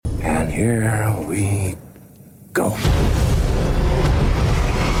Here we go.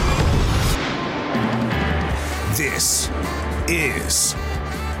 This is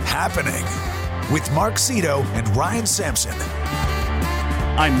Happening with Mark Zito and Ryan Sampson.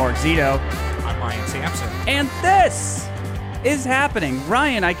 I'm Mark Zito. I'm Ryan Sampson. And this is Happening.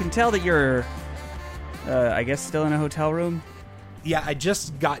 Ryan, I can tell that you're, I guess, still in a hotel room. Yeah, I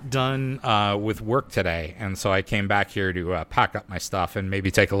just got done with work today, and so I came back here to pack up my stuff and maybe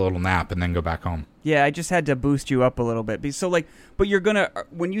take a little nap and then go back home. Yeah, I just had to boost you up a little bit. So, but you're gonna,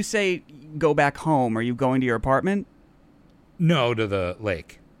 when you say go back home, are you going to your apartment? No, to the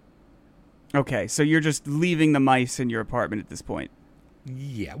lake. Okay, so you're just leaving the mice in your apartment at this point.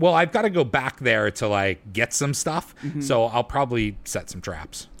 Yeah, well, I've got to go back there to, get some stuff, so I'll probably set some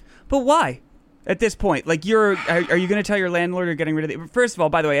traps. But why? At this point, are you going to tell your landlord you're getting rid of it? First of all,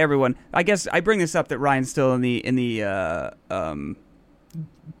 by the way, everyone, I guess I bring this up that Ryan's still in the.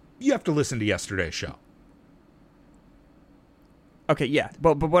 You have to listen to yesterday's show. Okay, yeah,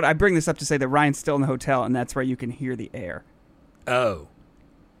 but what I bring this up to say that Ryan's still in the hotel, and that's where you can hear the air. Oh,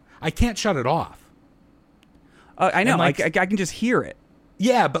 I can't shut it off. I know, And, I can just hear it.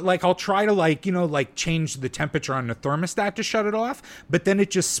 Yeah, but I'll try to change the temperature on the thermostat to shut it off, but then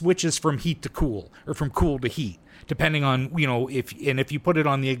it just switches from heat to cool or from cool to heat, depending on, if you put it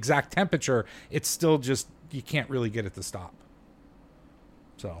on the exact temperature, it's still just, you can't really get it to stop.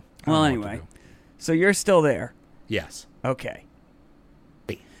 So, Well, anyway, so you're still there. Yes. Okay.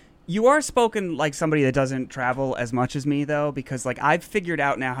 You are spoken like somebody that doesn't travel as much as me, though, because I've figured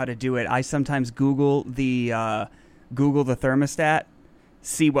out now how to do it. I sometimes Google the thermostat,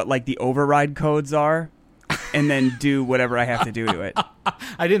 see what the override codes are, and then do whatever I have to do to it.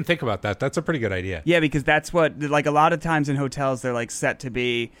 I didn't think about that. That's a pretty good idea. Yeah, because that's what a lot of times in hotels they're set to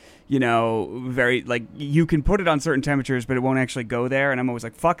be, very you can put it on certain temperatures, but it won't actually go there. And I'm always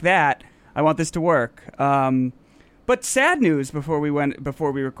like, fuck that. I want this to work. But sad news before we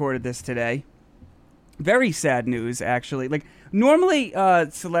recorded this today. Very sad news, actually. Normally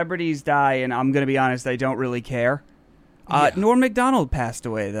celebrities die, and I'm going to be honest, I don't really care. Yeah. Norm Macdonald passed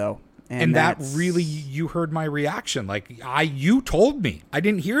away, though. And that really, you heard my reaction. You told me. I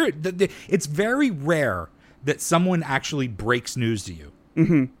didn't hear it. It's very rare that someone actually breaks news to you.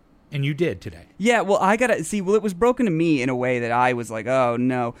 Mm-hmm. And you did today. Yeah, well, it was broken to me in a way that I was like, oh,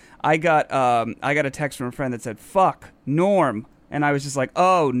 no. I got a text from a friend that said, fuck, Norm. And I was just like,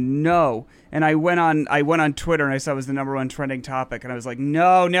 oh, no. And I went on Twitter and I saw it was the #1 trending topic. And I was like,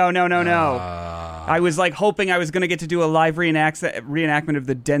 no. I was hoping I was going to get to do a live reenactment of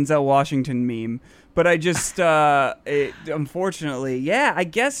the Denzel Washington meme. But I just, unfortunately, yeah, I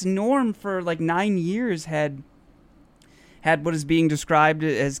guess Norm for 9 years had what is being described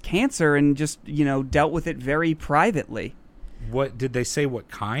as cancer and just, dealt with it very privately. What did they say? What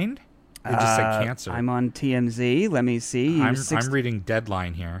kind? They just said cancer. I'm on TMZ. Let me see. I'm reading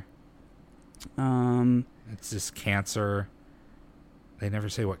Deadline here. It's just cancer. They never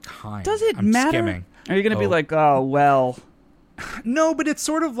say what kind. Does it I'm matter? Skimming. Are you going to be like, oh, well. No, but it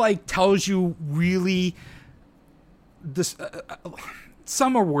sort of tells you really this.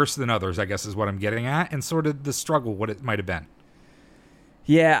 Some are worse than others, I guess, is what I'm getting at, and sort of the struggle, what it might have been.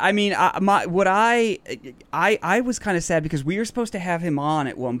 Yeah, I mean, I was kind of sad because we were supposed to have him on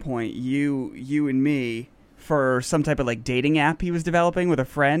at one point, you and me, for some type of dating app he was developing with a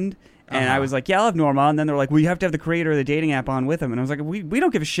friend. And I was like, yeah, I'll have Norm on. And then they're like, well, you have to have the creator of the dating app on with him. And I was like, we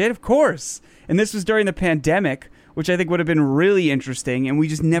don't give a shit, of course. And this was during the pandemic, which I think would have been really interesting. And we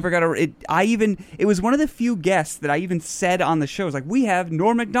just never got it was one of the few guests that I even said on the show. It was like, we have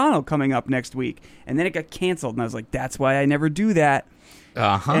Norm Macdonald coming up next week. And then it got canceled. And I was like, that's why I never do that.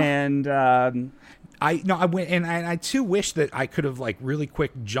 Uh-huh. And I went, and I too wish that I could have really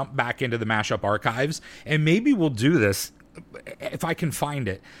quick jump back into the Mashup archives, and maybe we'll do this if I can find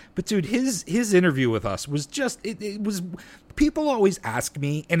it. But dude, his interview with us was just it was. People always ask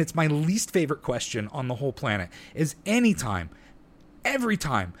me, and it's my least favorite question on the whole planet. Is every time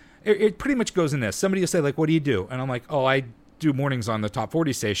it pretty much goes in this. Somebody will say what do you do? And I'm like, oh, I do mornings on the Top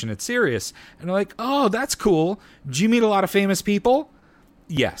 40 station. It's Sirius. And they're like, oh, that's cool. Do you meet a lot of famous people?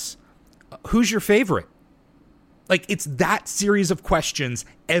 Yes. Who's your favorite? It's that series of questions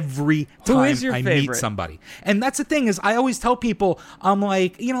every time I meet somebody. And that's the thing is I always tell people, I'm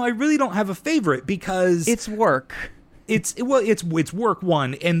like, I really don't have a favorite because it's work. It's work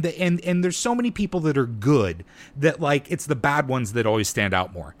one, and there's so many people that are good that it's the bad ones that always stand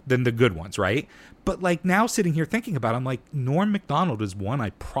out more than the good ones, right? But now sitting here thinking about it, I'm like, Norm Macdonald is one I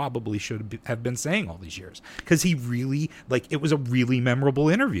probably should have been saying all these years because he really it was a really memorable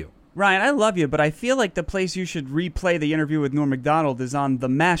interview. Ryan, I love you, but I feel like the place you should replay the interview with Norm Macdonald is on The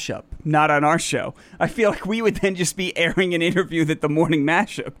Mashup, not on our show. I feel like we would then just be airing an interview that the Morning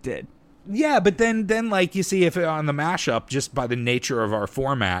Mashup did. Yeah, but then like you see, if on the mashup, just by the nature of our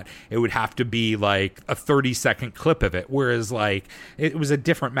format, it would have to be like a 30-second clip of it, whereas like it was a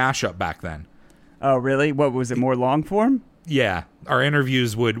different mashup back then. Oh, really? What was it? More long form? Yeah, our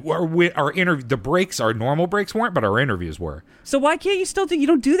interviews the breaks, our normal breaks weren't, but our interviews were. So why can't you still do? You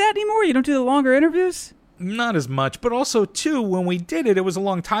don't do that anymore? You don't do the longer interviews? Not as much, but also too, when we did it, it was a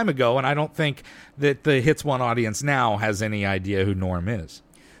long time ago, and I don't think that the Hits One audience now has any idea who Norm is.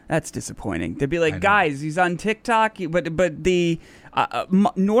 That's disappointing. They'd be like, guys, he's on TikTok, but the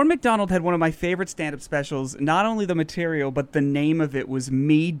Norm Macdonald had one of my favorite stand-up specials. Not only the material, but the name of it was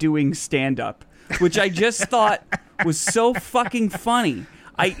me doing stand-up, which I just thought was so fucking funny.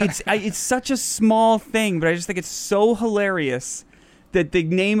 It's such a small thing, but I just think it's so hilarious that the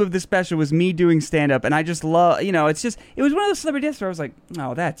name of the special was me doing stand-up, and I just love, it was one of those celebrity deaths where I was like,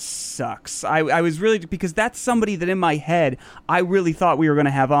 oh, that sucks. I was really, because that's somebody that in my head, I really thought we were going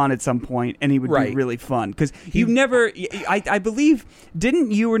to have on at some point, and he would be really fun. Because you never, I believe,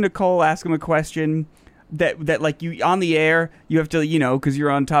 didn't you or Nicole ask him a question that like you, on the air, you have to, because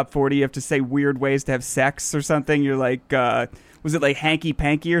you're on Top 40, you have to say weird ways to have sex or something. You're like, was it like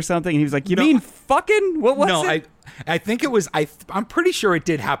hanky-panky or something? And he was like, you mean fucking? What was it? No, I think it was, I'm pretty sure it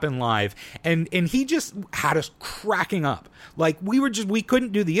did happen live. And he just had us cracking up. Like, we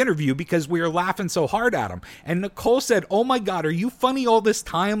couldn't do the interview because we were laughing so hard at him. And Nicole said, oh my God, are you funny all this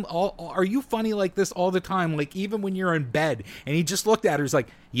time? Are you funny like this all the time? Like, even when you're in bed? And he just looked at her, he's like,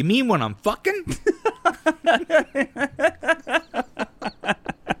 you mean when I'm fucking?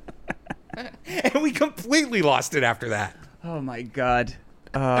 And we completely lost it after that. Oh my God.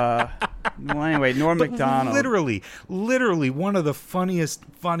 Well, anyway, Norm Macdonald. Literally one of the funniest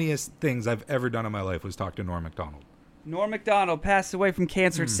things I've ever done in my life was talk to Norm Macdonald. Norm Macdonald passed away from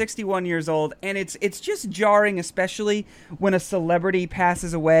cancer at 61 years old, and it's just jarring, especially when a celebrity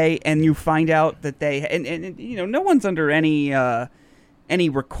passes away and you find out that they and no one's under any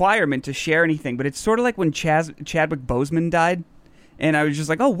requirement to share anything, but it's sort of like when Chadwick Boseman died, and I was just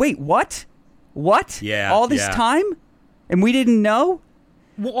like, oh wait, what? Yeah, all this time, and we didn't know.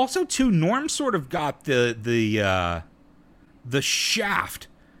 Well, also too, Norm sort of got the shaft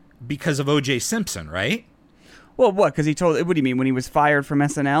because of O.J. Simpson, right? Well, what? Because he told. What do you mean? When he was fired from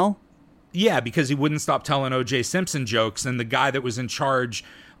SNL? Yeah, because he wouldn't stop telling O.J. Simpson jokes, and the guy that was in charge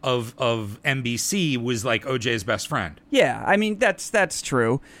of NBC was like O.J.'s best friend. Yeah, I mean that's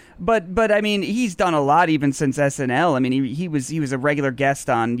true. But I mean, he's done a lot even since SNL. I mean, he was a regular guest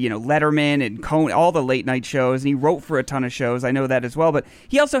on Letterman and Conan, all the late night shows, and he wrote for a ton of shows. I know that as well. But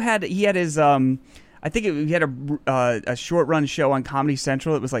he also had his I think he had a short run show on Comedy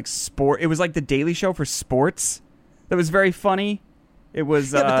Central. It was like sport. It was like the Daily Show for sports. That was very funny. It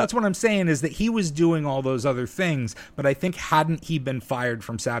was. Yeah, but that's what I'm saying is that he was doing all those other things. But I think hadn't he been fired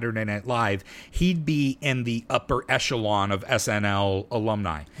from Saturday Night Live, he'd be in the upper echelon of SNL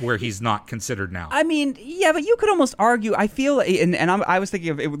alumni, where he's not considered now. I mean, yeah, but you could almost argue. I feel, and I was thinking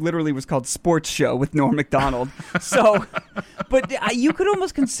of it. Literally was called Sports Show with Norm Macdonald. So, but you could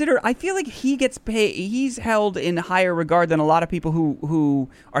almost consider. I feel like he gets paid. He's held in higher regard than a lot of people who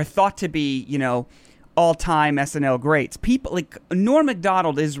are thought to be, all-time SNL greats. People like Norm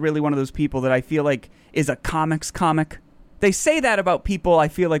Macdonald is really one of those people that I feel like is a comics comic. They say that about people, I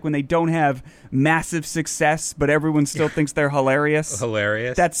feel like, when they don't have massive success, but everyone still thinks they're hilarious.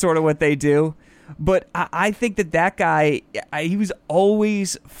 Hilarious. That's sort of what they do. But I think that guy, he was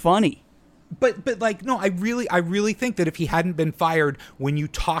always funny. But like, no, I really think that if he hadn't been fired, when you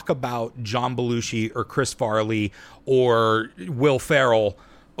talk about John Belushi or Chris Farley or Will Ferrell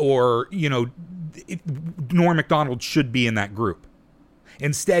or, Norm Macdonald should be in that group.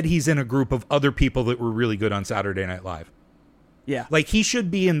 Instead, he's in a group of other people that were really good on Saturday Night Live. Yeah. Like, he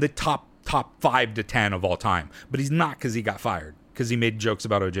should be in the top 5 to 10 of all time. But he's not because he got fired. Because he made jokes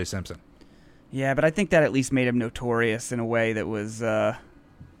about O.J. Simpson. Yeah, but I think that at least made him notorious in a way that was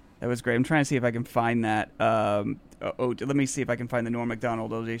great. I'm trying to see if I can find that. Let me see if I can find the Norm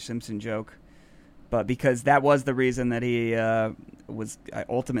Macdonald O.J. Simpson joke. But because that was the reason that he was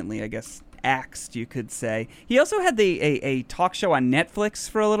ultimately, I guess, axed, you could say. He also had a talk show on Netflix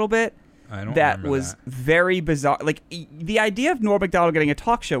for a little bit. I don't that remember was that. very bizarre. Like, the idea of Norm Macdonald getting a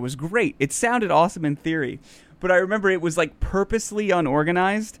talk show was great. It sounded awesome in theory. But I remember it was like purposely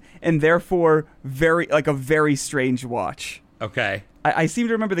unorganized and therefore a very strange watch. Okay. I seem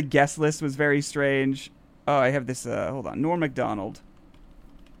to remember the guest list was very strange. Oh, I have this. Hold on. Norm Macdonald.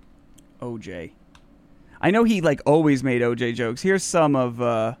 OJ. I know he always made OJ jokes. Here's some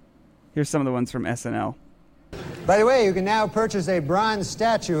of Here's some of the ones from SNL. By the way, you can now purchase a bronze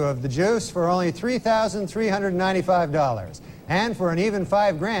statue of the Juice for only $3,395. And for an even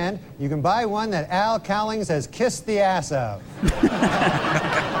 $5,000, you can buy one that Al Cowlings has kissed the ass of.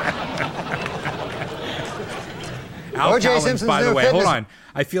 Al O.J. Cowlings, Simpson's by the new way, fitness- hold on.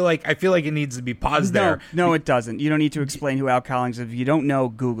 I feel like it needs to be paused there. No, it doesn't. You don't need to explain who Al Cowlings is. If you don't know,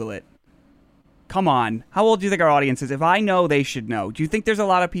 Google it. Come on. How old do you think our audience is? If I know, they should know. Do you think there's a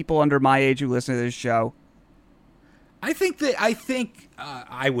lot of people under my age who listen to this show?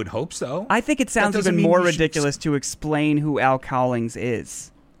 I would hope so. I think it sounds doesn't even mean more you should- ridiculous to explain who Al Cowlings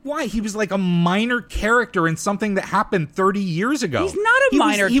is. Why? He was like a minor character in something that happened 30 years ago. He's not a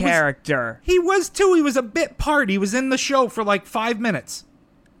minor character. He was too. He was a bit part. He was in the show for like 5 minutes.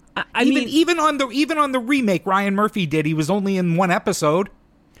 I mean, even on the remake Ryan Murphy did, he was only in one episode.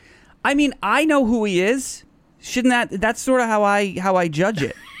 I mean, I know who he is. Shouldn't that's sort of how I judge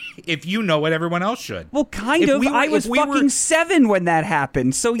it. If you know it, everyone else should. Well, kind of. I was fucking 7 when that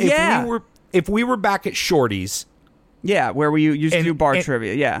happened. So yeah. If we were back at Shorty's, yeah, where we used to do bar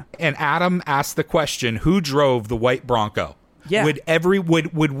trivia, yeah. And Adam asked the question, who drove the white Bronco? Yeah.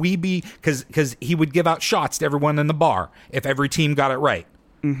 Would we be, because he would give out shots to everyone in the bar if every team got it right.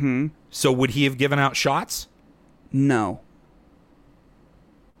 Mm-hmm. So would he have given out shots? No.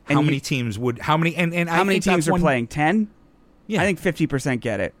 How many teams would, how many teams are playing? 10? Yeah. I think 50%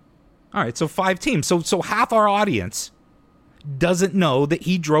 get it. All right, so 5 teams. So half our audience doesn't know that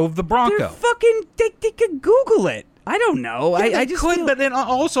he drove the Bronco. They could Google it. I don't know. Yeah, I just could, feel, but then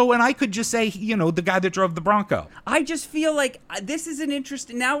also, and I could just say, the guy that drove the Bronco. I just feel like this is an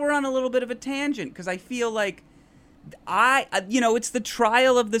interesting. Now we're on a little bit of a tangent because I feel like it's the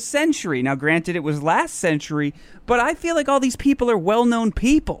trial of the century. Now, granted, it was last century, but I feel like all these people are well-known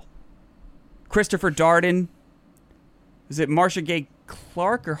people. Christopher Darden. Is it Marcia Gay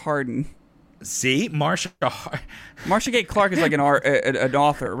Clark or Harden? See, Marcia Gay Clark is like an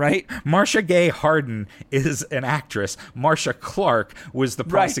author, right? Marcia Gay Harden is an actress. Marcia Clark was the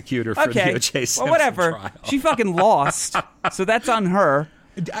prosecutor for the O.J. Simpson whatever. trial. She fucking lost, so that's on her.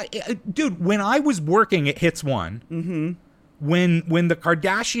 Dude, when I was working at Hits One, when the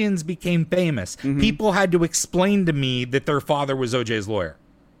Kardashians became famous, people had to explain to me that their father was O.J.'s lawyer.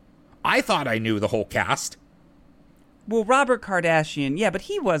 I thought I knew the whole cast. Well, Robert Kardashian, yeah, but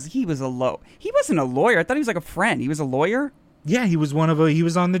he wasn't a lawyer. I thought he was like a friend. He was a lawyer? Yeah, he was he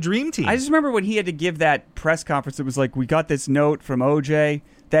was on the Dream Team. I just remember when he had to give that press conference, it was like, we got this note from OJ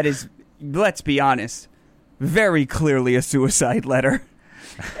that is, let's be honest, very clearly a suicide letter.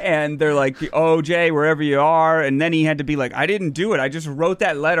 And they're like, OJ, wherever you are. And then he had to be like, I didn't do it. I just wrote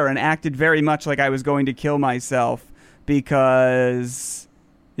that letter and acted very much like I was going to kill myself because,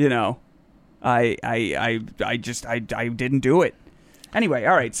 I didn't do it. Anyway,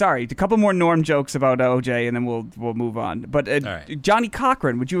 all right, sorry. A couple more Norm jokes about OJ, and then we'll move on. But right. Johnny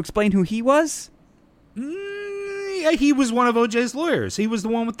Cochran, would you explain who he was? Yeah, he was one of OJ's lawyers. He was the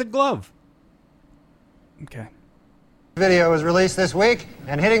one with the glove. Okay. Video was released this week,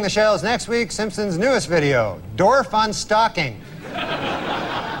 and hitting the shelves next week, Simpsons' newest video, Dorf on Stalking.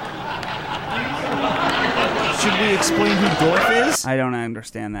 Should we explain who Dorf is? I don't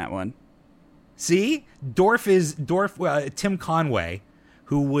understand that one. See, Dorf is Tim Conway,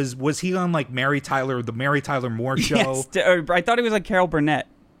 who was he on like the Mary Tyler Moore show? Yes, I thought he was like Carol Burnett.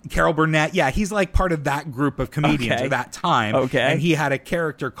 Carol Burnett, yeah, he's like part of that group of comedians at that time. Okay, and he had a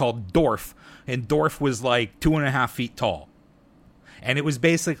character called Dorf, and Dorf was like 2.5 feet tall, and it was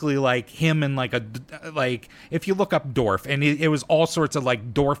basically like him and like if you look up Dorf, and it was all sorts of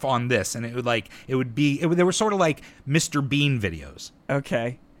like Dorf on this, and they were sort of like Mr. Bean videos.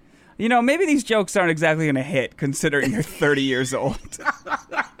 Okay. Maybe these jokes aren't exactly going to hit, considering you're 30 years old.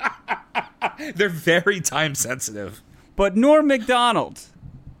 They're very time sensitive. But Norm Macdonald,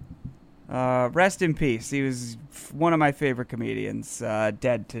 rest in peace. He was one of my favorite comedians,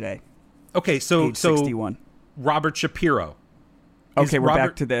 dead today. Okay, so 61. Robert Shapiro. Okay, we're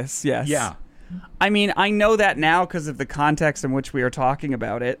back to this, yes. Yeah. I mean, I know that now because of the context in which we are talking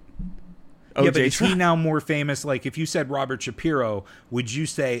about it. Yeah, but is he now more famous? Like, if you said Robert Shapiro, would you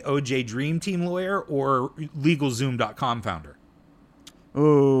say OJ Dream Team lawyer or LegalZoom.com founder?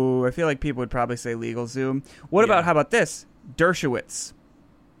 Ooh, I feel like people would probably say LegalZoom. How about this? Dershowitz.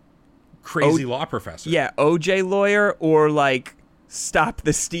 Crazy law professor. Yeah, OJ lawyer or like Stop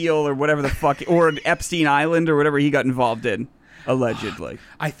the Steal or whatever the fuck, or Epstein Island or whatever he got involved in, allegedly.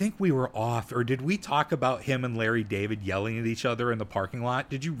 I think we were off, or did we talk about him and Larry David yelling at each other in the parking lot?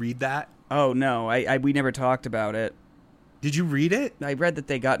 Did you read that? Oh, no, we never talked about it. Did you read it? I read that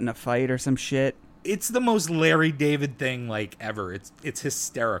they got in a fight or some shit. It's the most Larry David thing like ever. It's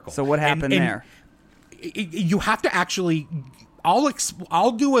hysterical. So what happened there? You have to actually.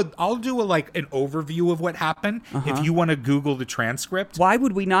 I'll do a like an overview of what happened if you want to Google the transcript. Why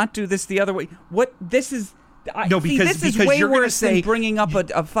would we not do this the other way? What this is? Because this is way you're gonna worse say than bringing up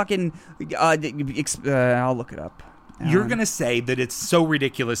a fucking. I'll look it up. You're gonna say that it's so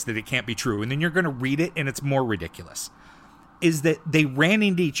ridiculous that it can't be true, and then you're gonna read it, and it's more ridiculous. Is that they ran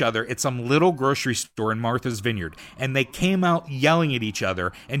into each other at some little grocery store in Martha's Vineyard, and they came out yelling at each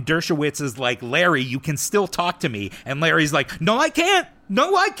other, and Dershowitz is like, Larry, you can still talk to me. And Larry's like, no, I can't.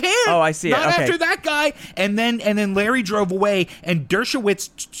 No, I can't. Oh, I see it. Not Okay. after that guy. And then Larry drove away, and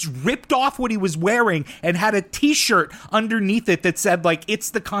Dershowitz ripped off what he was wearing and had a T-shirt underneath it that said, like,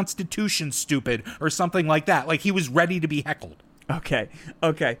 it's the Constitution, stupid, or something like that. Like, he was ready to be heckled. Okay.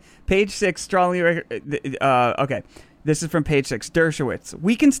 Page 6, strongly... okay. This is from page 6. Dershowitz.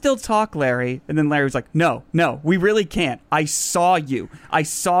 We can still talk, Larry. And then Larry was like, no, we really can't. I saw you.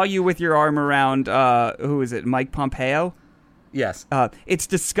 With your arm around, who is it, Mike Pompeo? Yes. It's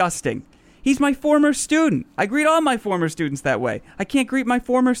disgusting. He's my former student. I greet all my former students that way. I can't greet my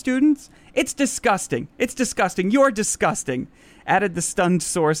former students? It's disgusting. You're disgusting. Added the stunned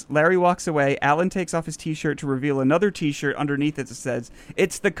source. Larry walks away. Alan takes off his T-shirt to reveal another T-shirt underneath it that says,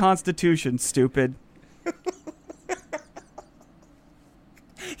 it's the Constitution, stupid.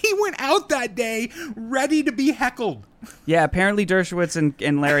 He went out that day ready to be heckled. Yeah, apparently Dershowitz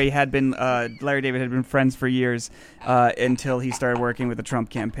and Larry Larry David had been friends for years until he started working with the Trump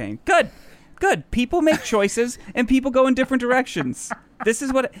campaign. Good. People make choices and people go in different directions. This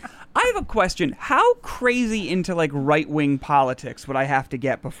is what I have a question. How crazy into like right-wing politics would I have to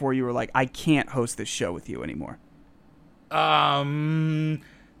get before you were like, I can't host this show with you anymore?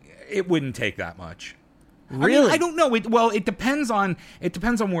 It wouldn't take that much. Really? I mean, I don't know. It depends on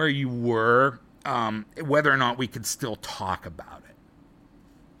where you were, whether or not we could still talk about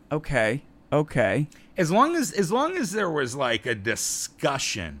it. Okay. As long as there was like a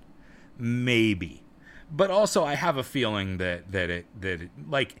discussion, maybe. But also, I have a feeling that it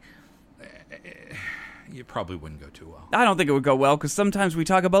you probably wouldn't go too well. I don't think it would go well because sometimes we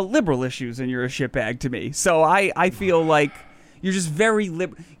talk about liberal issues and you're a shitbag to me. So I feel like you're just very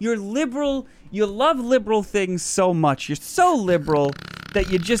you're liberal. You love liberal things so much. You're so liberal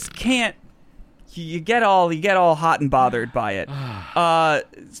that you just can't. You get all hot and bothered by it.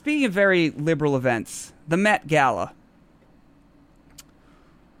 Speaking of very liberal events, the Met Gala.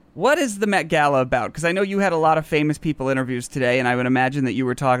 What is the Met Gala about? Because I know you had a lot of famous people interviews today, and I would imagine that you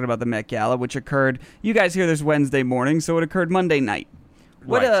were talking about the Met Gala, which occurred. You guys hear this Wednesday morning, so it occurred Monday night.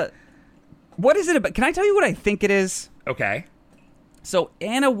 What is it about? Can I tell you what I think it is? Okay. So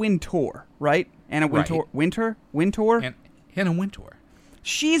Anna Wintour, right? Anna Wintour. Right. Wintour. Anna Wintour.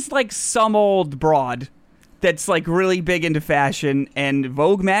 She's like some old broad that's like really big into fashion and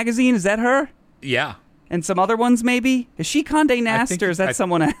Vogue magazine. Is that her? Yeah. And some other ones maybe? Is she Condé Nast or is that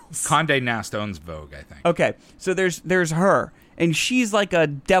someone else? Condé Nast owns Vogue, I think. Okay, so there's her. And she's like a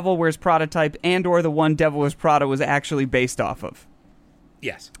Devil Wears Prada type and or the one Devil Wears Prada was actually based off of.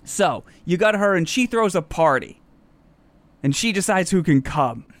 Yes. So you got her and she throws a party. And she decides who can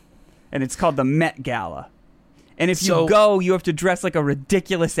come. And it's called the Met Gala. And if you go, you have to dress like a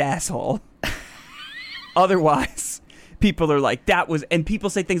ridiculous asshole. Otherwise, people are like, and people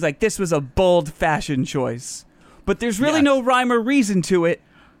say things like, this was a bold fashion choice. But there's really no rhyme or reason to it.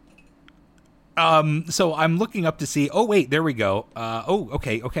 So I'm looking up to see, oh, wait, there we go.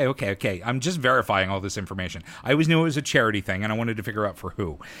 Okay. I'm just verifying all this information. I always knew it was a charity thing, and I wanted to figure out for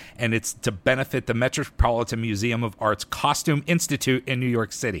who. And it's to benefit the Metropolitan Museum of Art's Costume Institute in New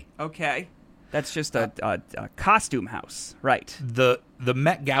York City. Okay. That's just a costume house, right? The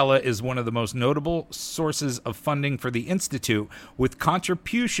Met Gala is one of the most notable sources of funding for the Institute, with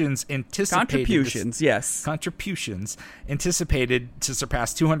contributions anticipated to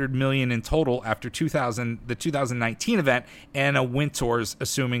surpass $200 million in total after the 2019 event. Anna Wintour's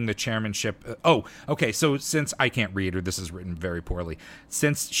assuming the chairmanship. So since I can't read, or this is written very poorly,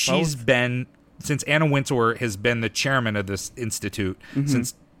 since Anna Wintour has been the chairman of this institute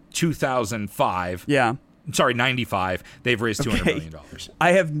since 2005. Yeah. Sorry, 95. They've raised $200 million.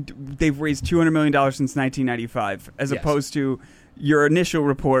 They've raised $200 million since 1995, as opposed to your initial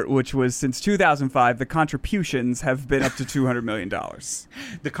report, which was since 2005, the contributions have been up to $200 million.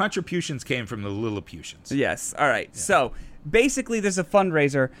 The contributions came from the Lilliputians. Yes. All right. Yeah. So basically, there's a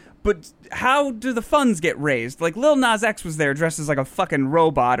fundraiser, but how do the funds get raised? Like Lil Nas X was there dressed as like a fucking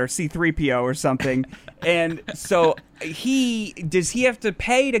robot or C-3PO or something, and so does he have to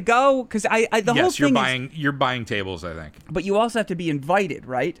pay to go? Because whole thing you're buying tables, I think. But you also have to be invited,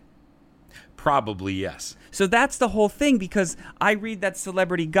 right? Probably, yes. So that's the whole thing, because I read that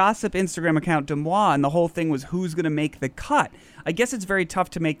celebrity gossip Instagram account Demois, and the whole thing was who's going to make the cut. I guess it's very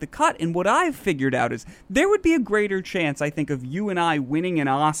tough to make the cut, and what I've figured out is there would be a greater chance, I think, of you and I winning an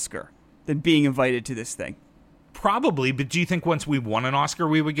Oscar than being invited to this thing. Probably, but do you think once we won an Oscar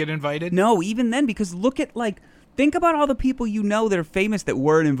we would get invited? No, even then, because look at, like, think about all the people you know that are famous that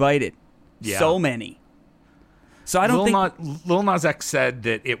weren't invited. Yeah. So many. So I don't think... Lil Nas X said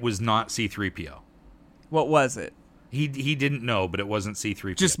that it was not C-3PO. What was it? He didn't know, but it wasn't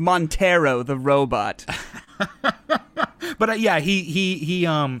C-3PO. Just Montero, the robot. But yeah, he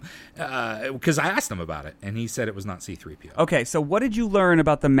because I asked him about it, and he said it was not C-3PO. Okay, so what did you learn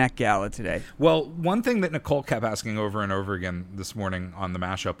about the Met Gala today? Well, one thing that Nicole kept asking over and over again this morning on the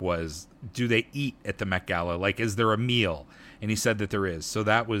mashup was, do they eat at the Met Gala? Like, is there a meal? And he said that there is. So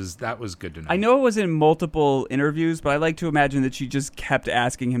that was good to know. I know it was in multiple interviews, but I like to imagine that she just kept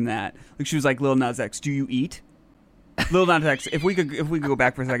asking him that. Like, she was like, Lil Nas X, do you eat? Lil Nas X, if we could go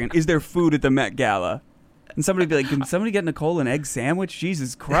back for a second, is there food at the Met Gala? And somebody would be like, can somebody get Nicole an egg sandwich?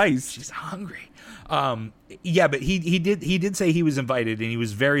 Jesus Christ. She's hungry. Yeah, but he did say he was invited, and he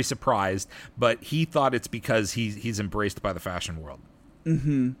was very surprised, but he thought it's because he's embraced by the fashion world.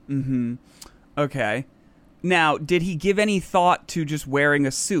 Okay. Now, did he give any thought to just wearing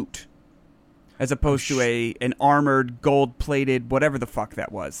a suit as opposed to an armored, gold-plated, whatever the fuck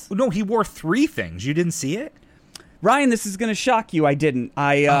that was? No, he wore 3 things. You didn't see it? Ryan, this is going to shock you. I didn't. Oh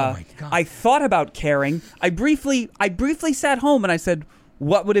my God. I thought about caring. I briefly sat home and I said,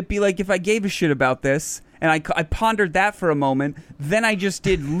 what would it be like if I gave a shit about this? And I pondered that for a moment. Then I just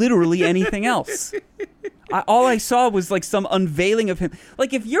did literally anything else. All I saw was like some unveiling of him.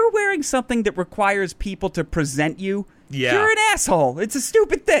 Like, if you're wearing something that requires people to present you, you're an asshole. It's a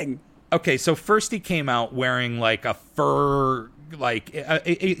stupid thing. Okay, so first he came out wearing like a fur, like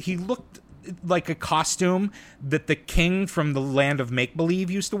he looked like a costume that the king from the land of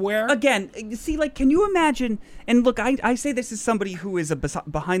make-believe used to wear. Again, see, like, can you imagine? And look, I say this as somebody who is a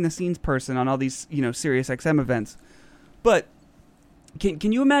behind-the-scenes person on all these, Sirius XM events. But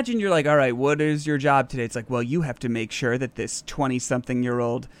can you imagine? You're like, all right, what is your job today? It's like, well, you have to make sure that this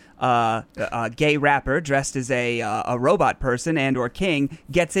 20-something-year-old gay rapper dressed as a robot person and or king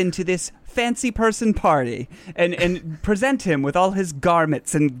gets into this fancy person party and present him with all his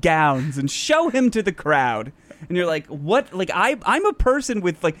garments and gowns and show him to the crowd. And you're like, what? Like, I'm a person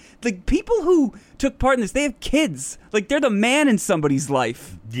with like people who took part in this, they have kids. Like, they're the man in somebody's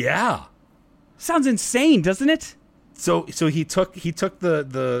life. Yeah. Sounds insane, doesn't it? So he took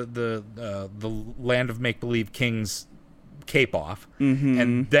the land of make believe king's cape off,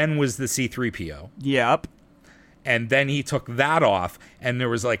 and then was the C-3PO. Yep. And then he took that off, and there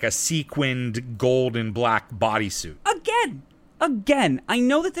was like a sequined gold and black bodysuit. Again, I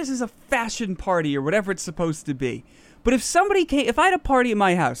know that this is a fashion party or whatever it's supposed to be. But if somebody came, if I had a party at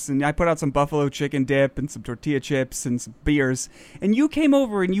my house and I put out some buffalo chicken dip and some tortilla chips and some beers, and you came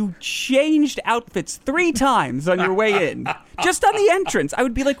over and you changed outfits 3 times on your way in, just on the entrance, I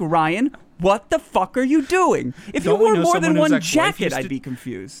would be like, Ryan, what the fuck are you doing? If you wore more than one jacket, I'd be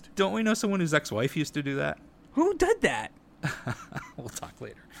confused. Don't we know someone whose ex-wife used to do that? Who did that? We'll talk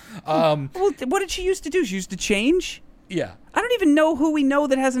later. Well, what did she used to do? She used to change? Yeah. I don't even know who we know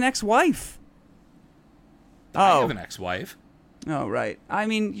that has an ex-wife. I have an ex-wife. Oh, right. I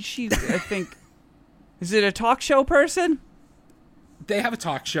mean, I think... Is it a talk show person? They have a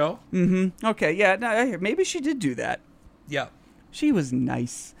talk show. Mm-hmm. Okay, yeah. No, maybe she did do that. Yeah. She was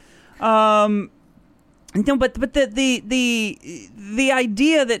nice. No, but the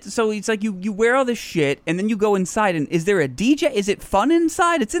idea that... So it's like you wear all this shit, and then you go inside, and is there a DJ? Is it fun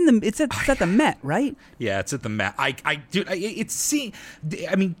inside? It's at the Met, right? Yeah, it's at the Met. I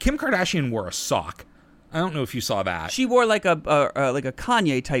mean, Kim Kardashian wore a sock. I don't know if you saw that. She wore like a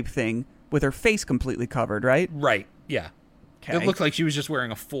Kanye type thing with her face completely covered, right? Right. Yeah. Okay. It looked like she was just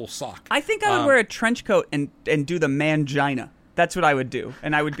wearing a full sock. I think I would wear a trench coat and do the mangina. That's what I would do,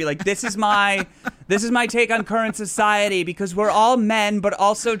 and I would be like, "This is my take on current society because we're all men, but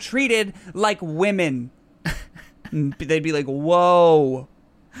also treated like women." And they'd be like, "Whoa."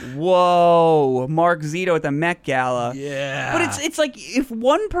 Mark Zito at the Met Gala. Yeah. But it's like, if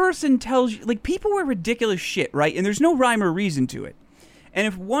one person tells you, like, people wear ridiculous shit, right? And there's no rhyme or reason to it. And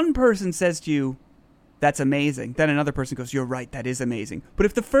if one person says to you, that's amazing, then another person goes, you're right, that is amazing. But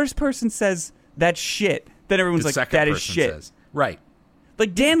if the first person says, that's shit, then everyone's like, that is shit. Says, right.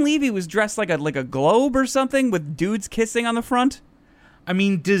 Like, Dan Levy was dressed like a globe or something with dudes kissing on the front. I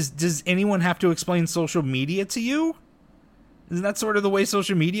mean, does anyone have to explain social media to you? Isn't that sort of the way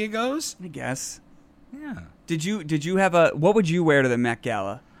social media goes? I guess. Yeah. Did you have what would you wear to the Met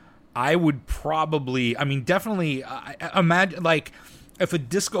Gala? I would probably, I mean, definitely imagine, like, if a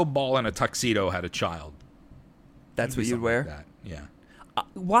disco ball and a tuxedo had a child. That's what Maybe you'd something wear? like that. Yeah.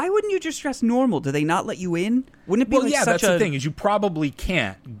 Why wouldn't you just dress normal? Do they not let you in? Wouldn't it be Well, like yeah, such that's the thing, is you probably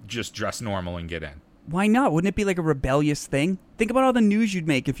can't just dress normal and get in. Why not? Wouldn't it be like a rebellious thing? Think about all the news you'd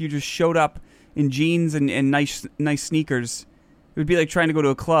make if you just showed up in jeans and nice sneakers. It would be like trying to go to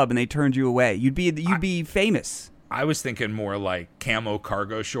a club and they turned you away. You'd be famous. I was thinking more like camo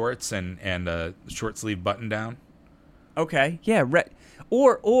cargo shorts and a short sleeve button down. Okay, yeah,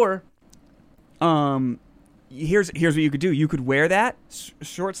 here's what you could do. You could wear that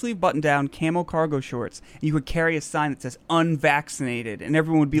short sleeve button down camo cargo shorts. And you could carry a sign that says unvaccinated, and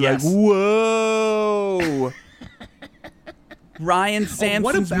everyone would be Yes. like, "Whoa!" Ryan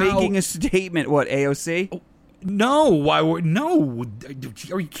Sampson's making a statement. What, AOC? No, why? No,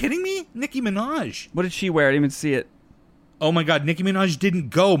 are you kidding me? Nicki Minaj. What did she wear? I didn't even see it. Oh my God, Nicki Minaj didn't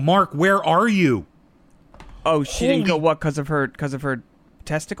go. Mark, where are you? Oh, she didn't go. What? Because of her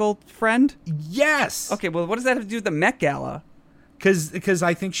testicle friend? Yes. Okay, well, what does that have to do with the Met Gala? Because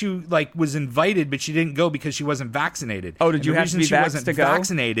I think she was invited, but she didn't go because she wasn't vaccinated. Oh, did you the have to reason be she vaxxed wasn't to go?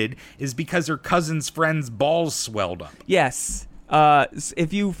 vaccinated is because her cousin's friend's balls swelled up. Yes.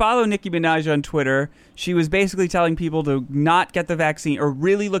 If you follow Nicki Minaj on Twitter, she was basically telling people to not get the vaccine or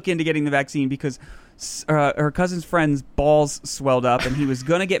really look into getting the vaccine because her cousin's friend's balls swelled up and he was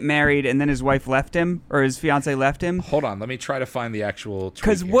going to get married and then his wife left him, or his fiance left him. Hold on, let me try to find the actual tweet.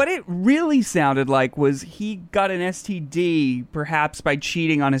 Because what it really sounded like was he got an STD perhaps by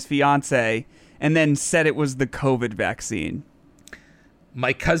cheating on his fiance and then said it was the COVID vaccine.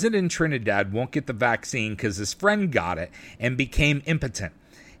 My cousin in Trinidad won't get the vaccine because his friend got it and became impotent.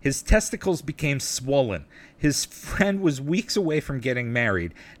 His testicles became swollen. His friend was weeks away from getting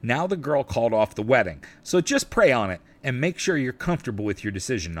married. Now the girl called off the wedding. So just pray on it and make sure you're comfortable with your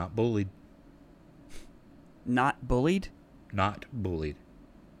decision, not bullied. Not bullied? Not bullied.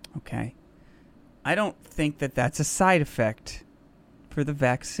 Okay. I don't think that that's a side effect for the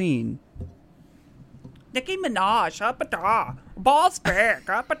vaccine. Nicki Minaj, up-a-da. Balls back,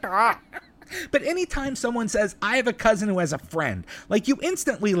 up-a-da. But anytime someone says, I have a cousin who has a friend, like, you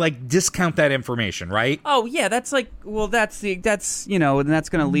instantly, like, discount that information, right? Oh, yeah, that's like, well, that's, and that's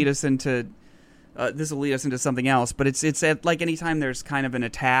going to lead us into, this will lead us into something else, but it's at, like, anytime there's kind of an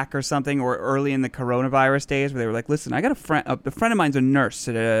attack or something, or early in the coronavirus days where they were like, listen, I got a friend of mine's a nurse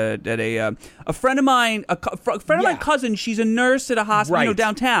at a friend of mine, my cousin, she's a nurse at a hospital, Right.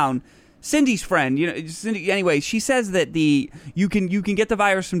 downtown. Cindy's friend, Cindy. Anyway, she says that you can get the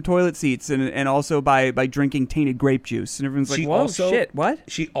virus from toilet seats and also by drinking tainted grape juice. And everyone's like, "Whoa, shit, what?"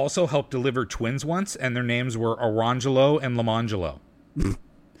 She also helped deliver twins once, and their names were Orangelo and Lamangelo.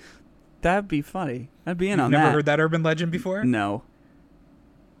 That'd be funny. I'd be in on Never that. heard that urban legend before? No.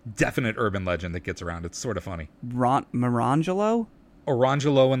 Definite urban legend that gets around. It's sort of funny. Marangelo?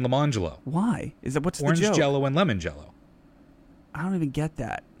 Orangelo and Lamangelo. Why? What's Orange the joke? Jello and lemon Jello. I don't even get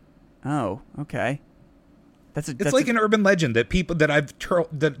that. Oh, okay. It's like an urban legend that people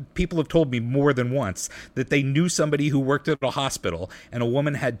have told me more than once, that they knew somebody who worked at a hospital and a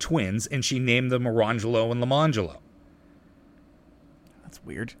woman had twins and she named them Orangelo and Lamangelo. That's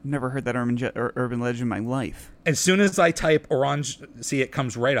weird. Never heard that urban legend in my life. As soon as I type orange, see, it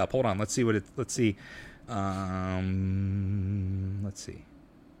comes right up. Hold on, let's see. Let's see.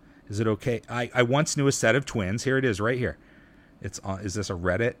 Is it okay? I once knew a set of twins. Here it is, right here. Is this a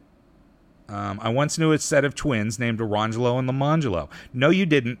Reddit? I once knew a set of twins named Orangelo and Lamangelo. No, you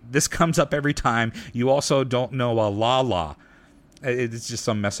didn't. This comes up every time. You also don't know a Lala. It's just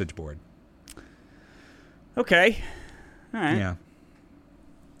some message board. Okay. All right.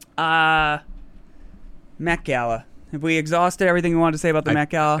 Yeah. Met Gala. Have we exhausted everything we wanted to say about the Met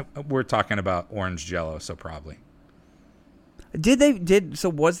Gala? We're talking about orange Jello, so probably. So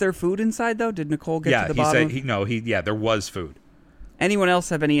was there food inside, though? Did Nicole get to the bottom? There was food. Anyone else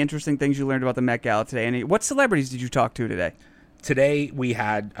have any interesting things you learned about the Met Gala today? What celebrities did you talk to today? Today we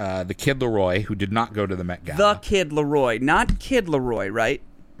had the Kid Laroi, who did not go to the Met Gala. The Kid Laroi, not Kid Laroi, right?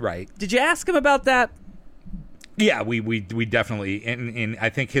 Right. Did you ask him about that? Yeah, we definitely, and I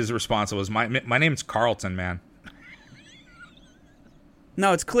think his response was, my name's Carlton, man.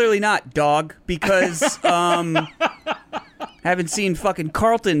 No, it's clearly not, dog, because haven't seen fucking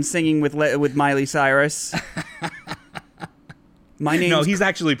Carlton singing with Miley Cyrus. No, he's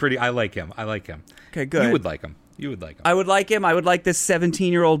actually pretty. I like him. Okay, good. You would like him. I would like him. I would like this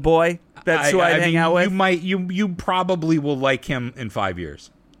 17-year-old boy. That's who I'd hang out with. You probably will like him in 5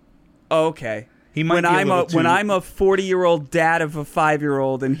 years. Oh, okay. He might when I'm a 40-year-old dad of a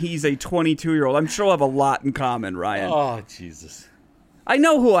 5-year-old and he's a 22-year-old, I'm sure we'll have a lot in common, Ryan. Oh, Jesus. I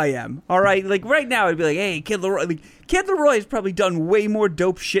know who I am, all right? Like, right now, I'd be like, hey, Kid Laroi. Like, Kid Laroi has probably done way more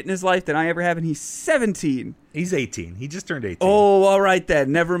dope shit in his life than I ever have, and he's 17. He's 18. He just turned 18. Oh, all right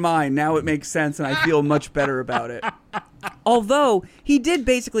then. Never mind. Now it makes sense, and I feel much better about it. Although, he did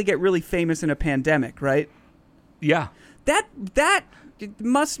basically get really famous in a pandemic, right? Yeah. That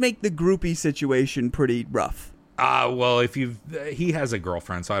must make the groupie situation pretty rough. Well, he has a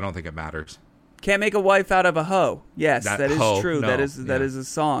girlfriend, so I don't think it matters. Can't make a wife out of a hoe. Yes, that is hoe, true. no, That is a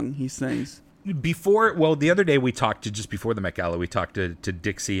song he sings. The other day we talked to, just before the Met Gala, we talked to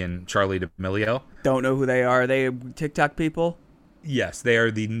Dixie and Charlie D'Amelio. Don't know who they are. Are they TikTok people? Yes, they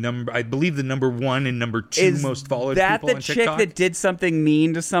are I believe the number 1 and number 2 most followed people on TikTok. Is that the chick that did something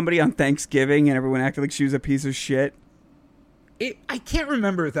mean to somebody on Thanksgiving and everyone acted like she was a piece of shit? I can't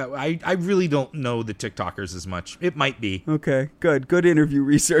remember if that. I really don't know the TikTokers as much. It might be. Okay, good interview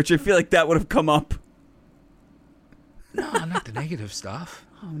research. I feel like that would have come up. No, not the negative stuff.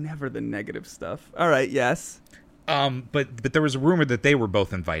 Oh, never the negative stuff. All right, yes. But there was a rumor that they were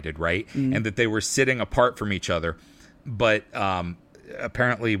both invited, right? Mm. And that they were sitting apart from each other. But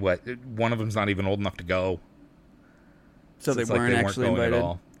apparently, one of them's not even old enough to go. So they weren't actually invited? At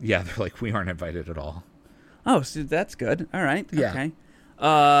all. Yeah, they're like, we aren't invited at all. Oh, so that's good. All right. Yeah. Okay.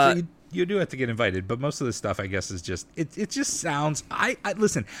 So you do have to get invited, but most of the stuff, I guess, is just it just sounds. I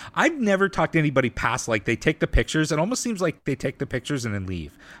listen. I've never talked to anybody past like they take the pictures. It almost seems like they take the pictures and then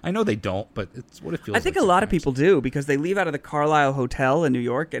leave. I know they don't, but it's what it feels. I think like a lot of people do because they leave out of the Carlisle Hotel in New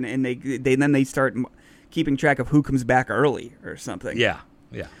York and they start keeping track of who comes back early or something. Yeah.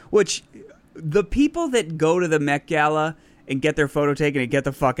 Which the people that go to the Met Gala and get their photo taken and get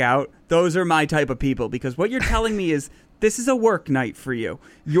the fuck out, those are my type of people. Because what you're telling me is this is a work night for you.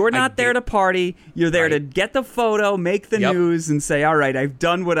 You're not there to party. You're there to get the photo, make the news, and say, all right, I've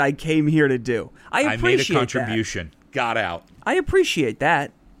done what I came here to do. I appreciate made a contribution. That. Got out. I appreciate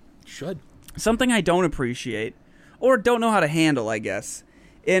that. Should. Something I don't appreciate or don't know how to handle, I guess.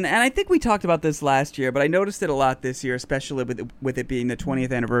 And I think we talked about this last year, but I noticed it a lot this year, especially with it being the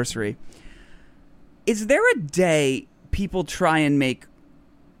 20th anniversary. Is there a day people try and make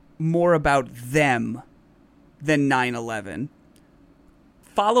more about them than 9/11?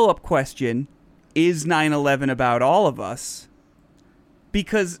 Follow-up question, is 9/11 about all of us?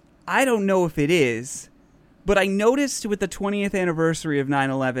 Because I don't know if it is, but I noticed with the 20th anniversary of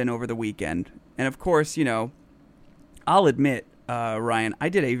 9/11 over the weekend, and of course, I'll admit, Ryan, I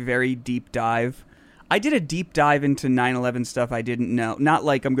did a very deep dive. I did a deep dive into 9/11 stuff I didn't know. Not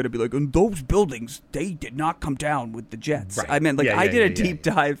like I'm going to be like, those buildings, they did not come down with the jets. Right. I meant I did a deep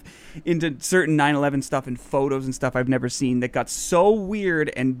dive into certain 9/11 stuff and photos and stuff I've never seen that got so weird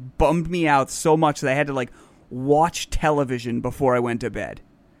and bummed me out so much that I had to watch television before I went to bed.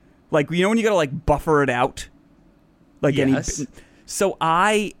 Like, when you got to buffer it out? Yes. So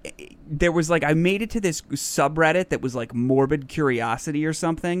I made it to this subreddit that was morbid curiosity or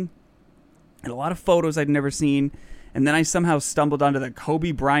something. And a lot of photos I'd never seen. And then I somehow stumbled onto the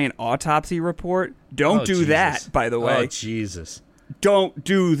Kobe Bryant autopsy report. Don't do that, by the way. Oh, Jesus. Don't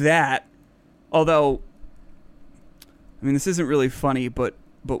do that. Although, I mean, this isn't really funny, but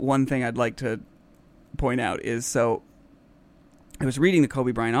one thing I'd like to point out is, so I was reading the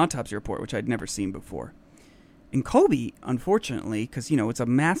Kobe Bryant autopsy report, which I'd never seen before. And Kobe, unfortunately, because, it's a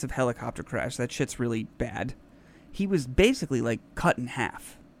massive helicopter crash, that shit's really bad. He was basically, cut in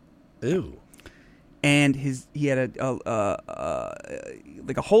half. Ew. And he had a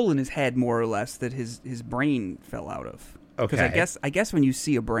hole in his head, more or less, that his brain fell out of. Okay. Because I guess when you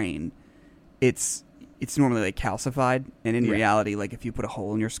see a brain, it's normally calcified, and in reality, if you put a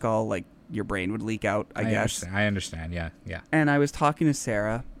hole in your skull, your brain would leak out. I guess. I understand. Yeah. And I was talking to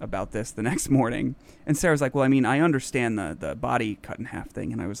Sarah about this the next morning, and Sarah's like, "Well, I mean, I understand the body cut in half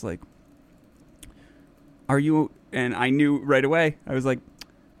thing," and I was like, "Are you?" And I knew right away. I was like,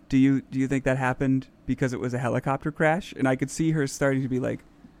 Do you think that happened because it was a helicopter crash? And I could see her starting to be like,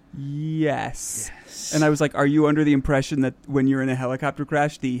 yes. And I was like, are you under the impression that when you're in a helicopter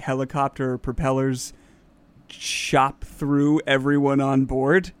crash, the helicopter propellers chop through everyone on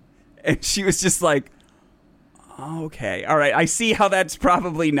board? And she was just like, okay, all right, I see how that's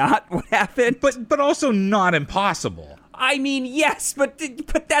probably not what happened. But also not impossible. I mean, yes, but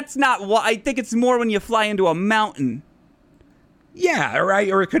that's not what I think. It's more when you fly into a mountain. Yeah,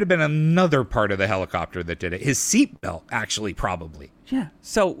 right. Or it could have been another part of the helicopter that did it. His seatbelt, actually, probably. Yeah.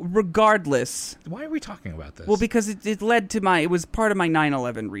 So regardless, why are we talking about this? Well, because it led to it was part of my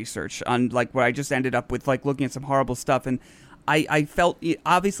 9/11 research on where I just ended up with looking at some horrible stuff, and I felt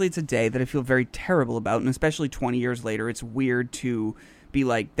obviously it's a day that I feel very terrible about, and especially 20 years later, it's weird to be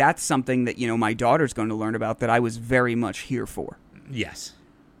like, that's something that my daughter's going to learn about that I was very much here for. Yes.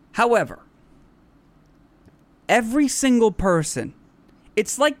 However, every single person,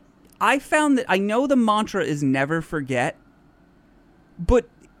 it's like I found that I know the mantra is never forget, but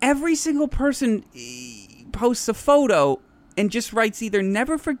every single person posts a photo and just writes either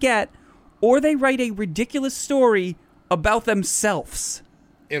never forget or they write a ridiculous story about themselves.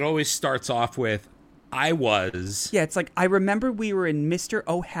 It always starts off with, I was... Yeah, it's like, I remember we were in Mr.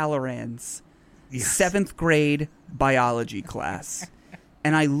 O'Halloran's 7th grade biology class.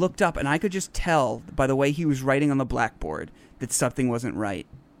 And I looked up and I could just tell by the way he was writing on the blackboard that something wasn't right.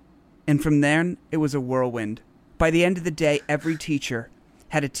 And from then, it was a whirlwind. By the end of the day, every teacher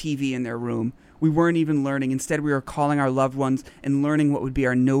had a TV in their room. We weren't even learning. Instead, we were calling our loved ones and learning what would be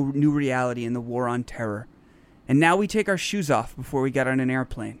our new reality in the war on terror. And now we take our shoes off before we get on an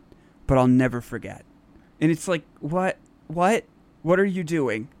airplane. But I'll never forget. And it's like, what? What are you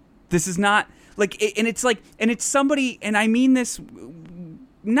doing? This is not... Like, and it's like... And it's somebody... And I mean this...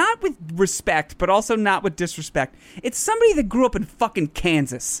 Not with respect, but also not with disrespect. It's somebody that grew up in fucking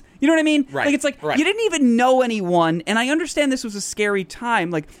Kansas. You know what I mean? Right. Like, it's like, you didn't even know anyone, and I understand this was a scary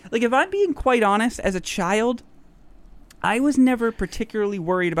time. Like if I'm being quite honest, as a child, I was never particularly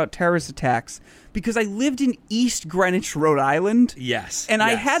worried about terrorist attacks because I lived in East Greenwich, Rhode Island. Yes. And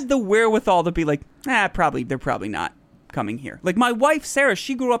I had the wherewithal to be like, they're probably not coming here. Like my wife, Sarah,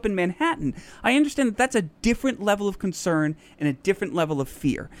 she grew up in Manhattan. I understand that that's a different level of concern and a different level of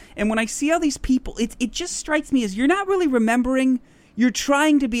fear. And when I see all these people, it just strikes me as you're not really remembering. You're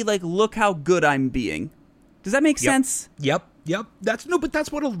trying to be like, look how good I'm being. Does that make sense? Yep. That's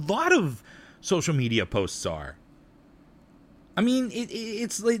what a lot of social media posts are. I mean,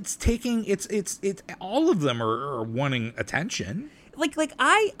 it's all of them are wanting attention. Like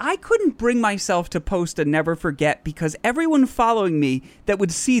I couldn't bring myself to post a never forget because everyone following me that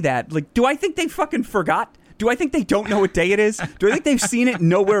would see that, like, do I think they fucking forgot? Do I think they don't know what day it is? Do I think they've seen it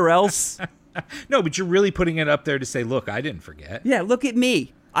nowhere else? No, but you're really putting it up there to say, look, I didn't forget. Yeah, look at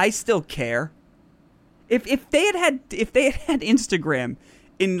me. I still care. If they had Instagram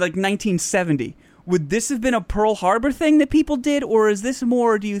in like 1970, would this have been a Pearl Harbor thing that people did, or is this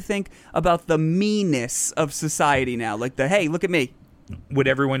more, do you think, about the meanness of society now? Like the, hey, look at me. Would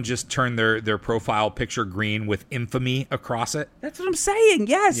everyone just turn their profile picture green with infamy across it? That's what I'm saying,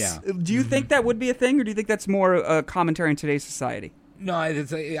 yes. Yeah. Do you think that would be a thing, or do you think that's more a commentary in today's society? No,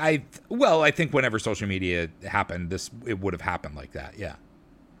 I think whenever social media happened, it would have happened like that, yeah.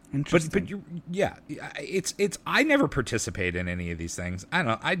 Interesting. It's I never participate in any of these things. I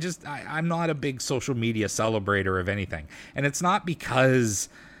don't know. I'm not a big social media celebrator of anything. And it's not because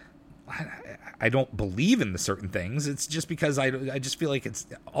I don't believe in the certain things. It's just because I just feel like it's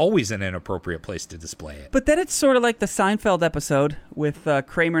always an inappropriate place to display it. But then it's sort of like the Seinfeld episode with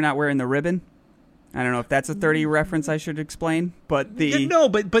Kramer not wearing the ribbon. I don't know if that's a 30 reference I should explain, but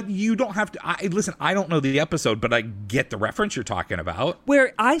but you don't have to. Listen, I don't know the episode, but I get the reference you're talking about.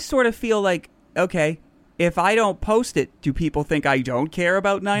 Where I sort of feel like, okay, if I don't post it, do people think I don't care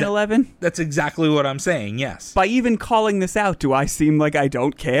about 9/11? That's exactly what I'm saying, yes. By even calling this out, do I seem like I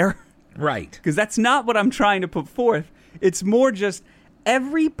don't care? Right. Because that's not what I'm trying to put forth. It's more just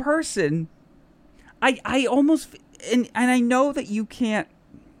every person. I almost, and I know that you can't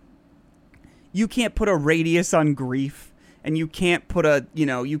put a radius on grief, and you can't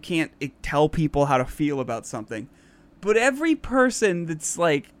you can't tell people how to feel about something. But every person that's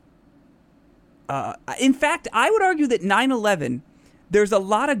like, in fact, I would argue that 9/11, there's a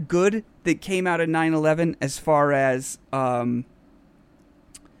lot of good that came out of 9/11 as far as,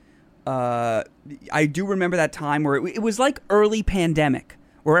 I do remember that time where it was like early pandemic,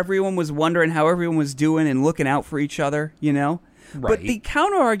 where everyone was wondering how everyone was doing and looking out for each other, you know? Right. But the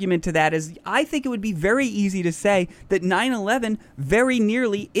counter argument to that is I think it would be very easy to say that 9/11 very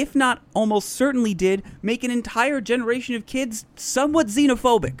nearly, if not almost certainly, did make an entire generation of kids somewhat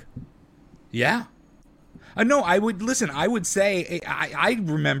xenophobic. Yeah. No, I would say I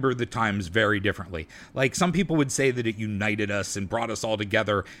remember the times very differently. Like, some people would say that it united us and brought us all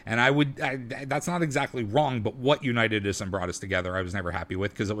together, and that's not exactly wrong, but what united us and brought us together I was never happy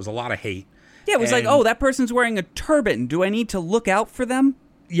with, because it was a lot of hate. Yeah, it was like, oh, that person's wearing a turban. Do I need to look out for them?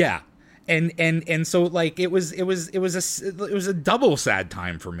 Yeah, and so like it was a double sad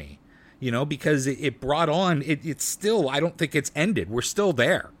time for me, you know, because it brought on it's still, I don't think it's ended. We're still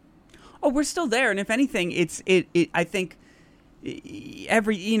there. Oh, we're still there, and if anything, I think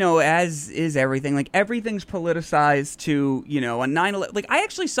as is everything. Like, everything's politicized to, on 9/11. Like, I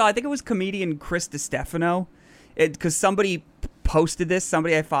actually saw, I think it was comedian Chris DiStefano, because somebody posted this,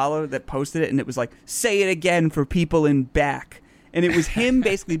 somebody I follow that posted it, and it was like, say it again for people in back. And it was him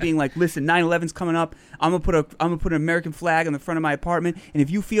basically being like, listen, 9/11's coming up. I'm gonna put an American flag on the front of my apartment. And if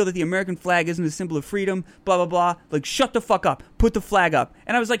you feel that the American flag isn't a symbol of freedom, blah, blah, blah, like, shut the fuck up. Put the flag up.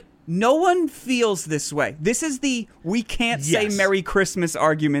 And I was like, no one feels this way. This is the we can't say Merry Christmas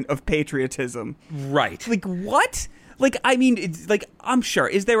argument of patriotism. Right. Like, what? Like, I mean, it's like, I'm sure.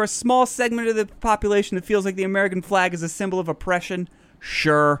 Is there a small segment of the population that feels like the American flag is a symbol of oppression?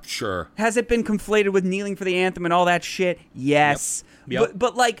 Sure. Has it been conflated with kneeling for the anthem and all that shit? Yes. Yep.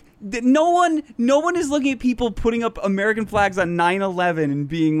 But like, no one is looking at people putting up American flags on 9/11 and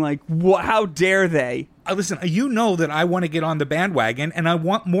being like, how dare they? Listen, you know that I want to get on the bandwagon, and I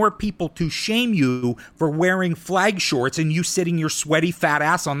want more people to shame you for wearing flag shorts and you sitting your sweaty fat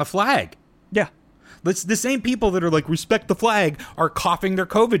ass on the flag. Yeah. The same people that are like, respect the flag, are coughing their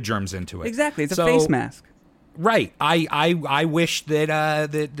COVID germs into it. Exactly. It's a face mask. Right. I wish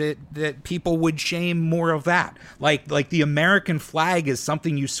that that people would shame more of that. Like the American flag is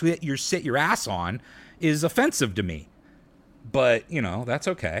something you sit your ass on is offensive to me. But, that's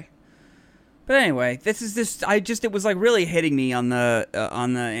okay. But anyway, it was like really hitting me on the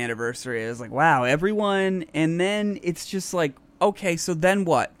anniversary. I was like, wow, everyone, and then it's just like, okay, so then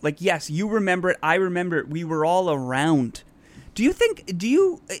what? Like, yes, you remember it, I remember it, we were all around.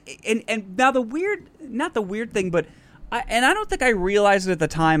 And now not the weird thing, but I don't think I realized it at the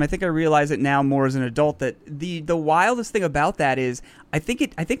time. I think I realize it now more as an adult that the wildest thing about that is I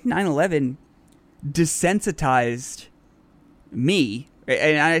think 9/11 desensitized me,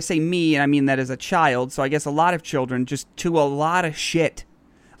 and I say me, and I mean that as a child, so I guess a lot of children, just to a lot of shit.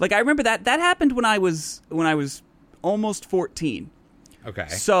 Like, I remember that happened when I was almost 14. Okay.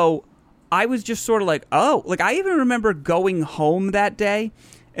 So I was just sort of like, oh, like I even remember going home that day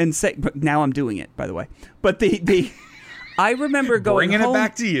and say, but now I'm doing it, by the way. But I remember going bringing home, it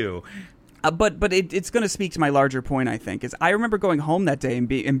back to you. But it's going to speak to my larger point, I think, is I remember going home that day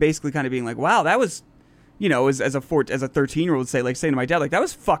and basically kind of being like, wow, that was, as a 13-year-old would say, like saying to my dad, like, that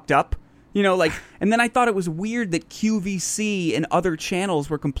was fucked up. Like, and then I thought it was weird that QVC and other channels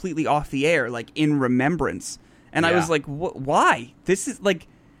were completely off the air, like in remembrance. And I was like, why? This is like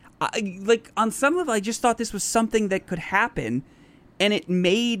on some level, I just thought this was something that could happen, and it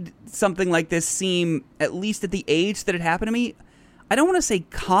made something like this seem, at least at the age that it happened to me, I don't want to say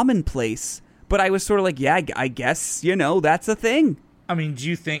commonplace, but I was sort of like, yeah, I guess, that's a thing. I mean, do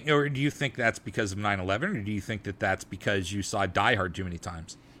you think that's because of 9/11, or do you think that that's because you saw Die Hard too many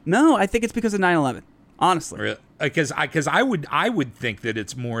times? No, I think it's because of 9/11. Honestly, really? Because I would think that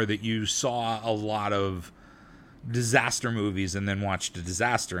it's more that you saw a lot of disaster movies and then watched a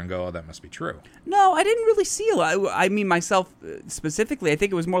disaster and go, oh, that must be true. No, I didn't really see a lot. I mean, myself specifically, I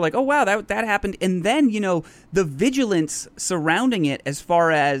think it was more like, oh, wow, that happened. And then, the vigilance surrounding it as far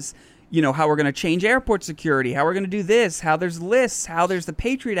as, how we're going to change airport security, how we're going to do this, how there's lists, how there's the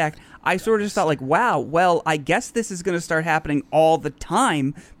Patriot Act. I sort of just thought like, wow, well, I guess this is going to start happening all the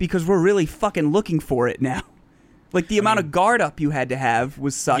time because we're really fucking looking for it now. Like, the amount of guard up you had to have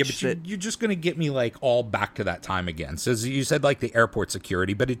was such that... You're just going to get me, like, all back to that time again. So you said, like, the airport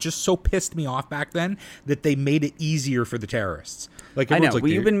security, but it just so pissed me off back then that they made it easier for the terrorists. Like, I know. Well,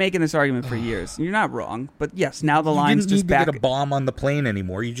 you've been making this argument for years. You're not wrong. But, yes, now the line's just back... You didn't need to get a bomb on the plane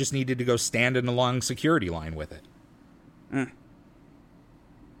anymore. You just needed to go stand in a long security line with it.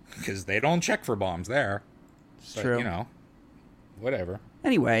 Because they don't check for bombs there. It's true. Whatever.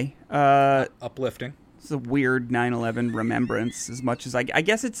 Anyway. Uplifting. It's a weird 9/11 remembrance as much as I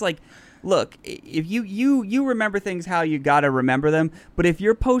guess it's like, look, if you remember things how you got to remember them, but if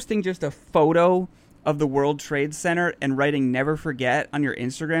you're posting just a photo of the World Trade Center and writing never forget on your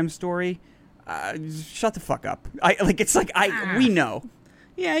Instagram story, shut the fuck up. We know.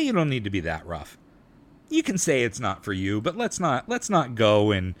 Yeah, you don't need to be that rough. You can say it's not for you, but let's not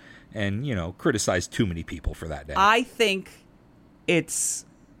go and criticize too many people for that day. I think it's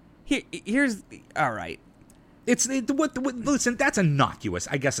Here's all right. Listen, that's innocuous,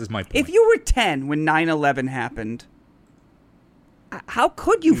 I guess, is my point. If you were 10 when 9/11 happened, how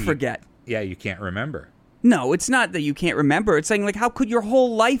could you forget? Yeah, you can't remember. No, it's not that you can't remember. It's saying, like, how could your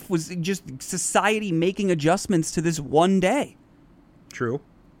whole life was just society making adjustments to this one day? True.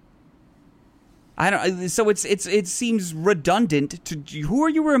 I don't. So it seems redundant to who are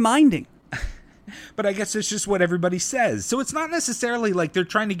you reminding? But I guess it's just what everybody says. So it's not necessarily like they're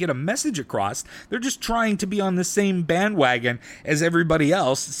trying to get a message across. They're just trying to be on the same bandwagon as everybody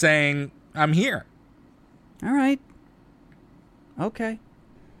else, saying, I'm here. All right. Okay.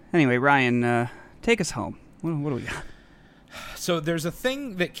 Anyway, Ryan, take us home. What do we got? So there's a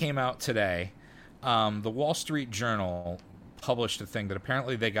thing that came out today. The Wall Street Journal published a thing that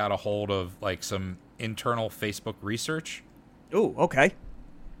apparently they got a hold of, like, some internal Facebook research Oh, okay.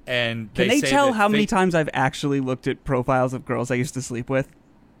 And Can they say tell that how many times I've actually looked at profiles of girls I used to sleep with?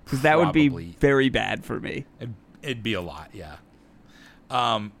 Because that would be Probably. very bad for me. It'd be a lot, yeah.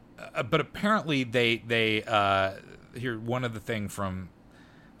 But apparently they here, one of the thing from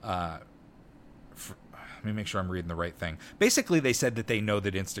let me make sure I'm reading the right thing. Basically, they said that they know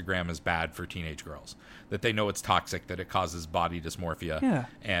that Instagram is bad for teenage girls, that they know it's toxic, that it causes body dysmorphia, Yeah.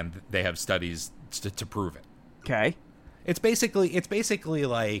 and they have studies to prove it. Okay. It's basically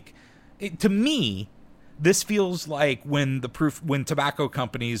like, to me, this feels like when tobacco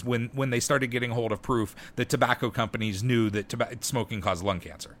companies, when they started getting hold of proof that tobacco companies knew that smoking caused lung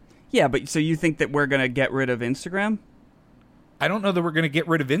cancer. Yeah, but so you think that we're going to get rid of Instagram? I don't know that we're going to get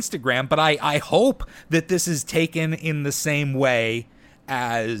rid of Instagram, but I hope that this is taken in the same way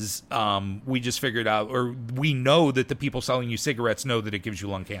as we just figured out, or we know that the people selling you cigarettes know that it gives you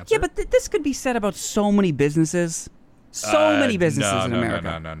lung cancer. Yeah, but this could be said about so many businesses. So many businesses in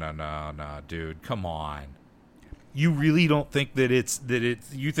America. No, dude, come on. You really don't think that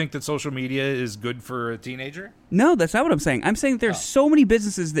you think that social media is good for a teenager? No, that's not what I'm saying. I'm saying there's so many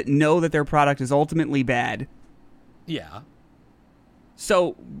businesses that know that their product is ultimately bad. Yeah.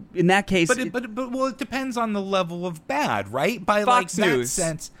 So in that case, But it depends on the level of bad, right? By Fox like News. that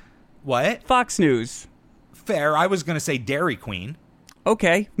sense. What? Fox News. Fair. I was going to say Dairy Queen.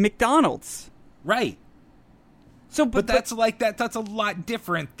 Okay, McDonald's. Right. So, But that's like that. That's a lot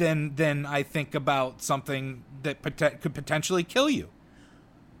different than I think about something that could potentially kill you.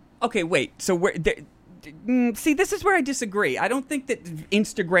 okay, wait. So see, this is where I disagree. I don't think that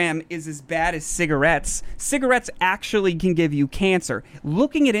Instagram is as bad as cigarettes. Cigarettes actually can give you cancer.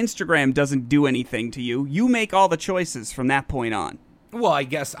 Looking at Instagram doesn't do anything to you. You make all the choices from that point on. Well, I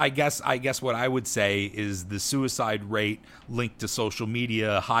guess what I would say is the suicide rate linked to social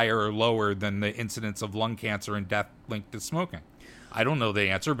media higher or lower than the incidence of lung cancer and death linked to smoking. I don't know the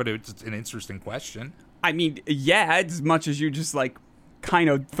answer, but it's an interesting question. I mean, yeah, as much as you just like kind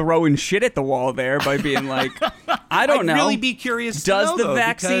of throwing shit at the wall there by being like, I don't know. I'd really be curious. Does to know, the though,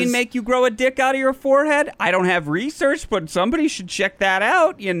 vaccine because- make you grow a dick out of your forehead? I don't have research, but somebody should check that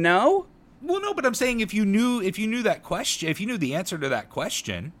out, you know? Well, no, but I'm saying if you knew that question, if you knew the answer to that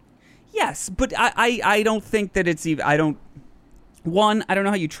question. Yes, but I don't think that it's even... I don't know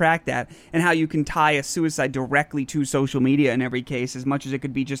how you track that and how you can tie a suicide directly to social media in every case, as much as it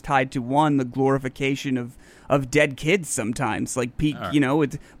could be just tied to the glorification of dead kids sometimes. Like, you know,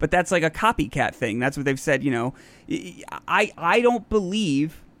 but that's like a copycat thing. That's what they've said, you know. I don't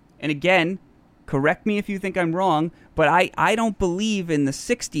believe, and again, correct me if you think I'm wrong, but I don't believe in the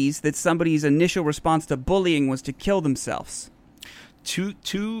 60s that somebody's initial response to bullying was to kill themselves. Sorry.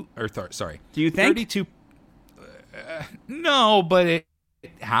 Do you think? 32... no, but it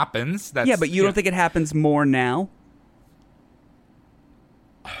happens. Yeah, but you don't think it happens more now?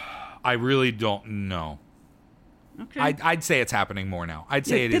 I really don't know. Okay. I'd say it's happening more now. I'd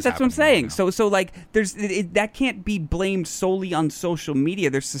say it is. That's what I'm happening saying. more now. So like, there's that can't be blamed solely on social media.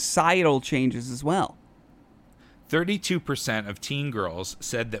 There's societal changes as well. 32% of teen girls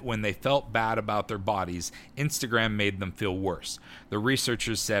said that when they felt bad about their bodies, Instagram made them feel worse. The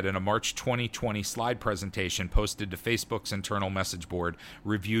researchers said in a March 2020 slide presentation posted to Facebook's internal message board,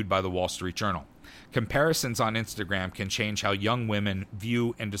 reviewed by the Wall Street Journal. Comparisons on Instagram can change how young women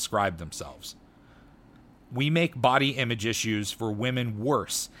view and describe themselves. We make body image issues for women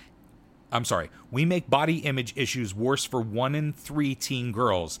worse. We make body image issues worse for 1 in 3 teen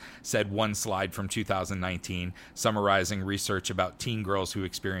girls, said one slide from 2019, summarizing research about teen girls who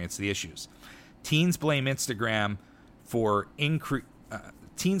experience the issues. Teens blame Instagram for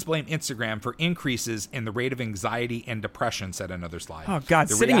increases in the rate of anxiety and depression, said another slide. Oh, God,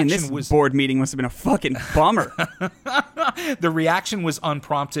 The sitting in this reaction was- board meeting must have been a fucking bummer. The reaction was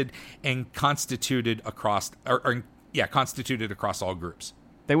unprompted and constituted across all groups.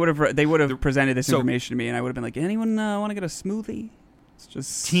 They would have presented this information to me, and I would have been like, anyone want to get a smoothie? It's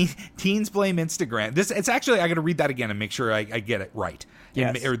just... Teens blame Instagram. It's actually, I got to read that again and make sure I get it right.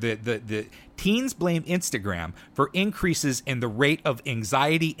 Yes. Or the teens blame Instagram for increases in the rate of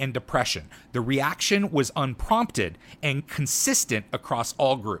anxiety and depression. The reaction was unprompted and consistent across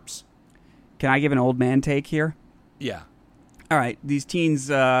all groups. Can I give an old man take here? Yeah. All right, these teens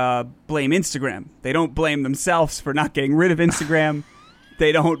blame Instagram. They don't blame themselves for not getting rid of Instagram.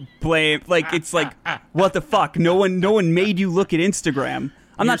 They don't blame, like, it's like, what the fuck? No one made you look at Instagram.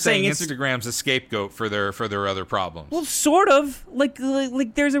 I'm You're not saying Instagram's a scapegoat for their other problems. Well, sort of. Like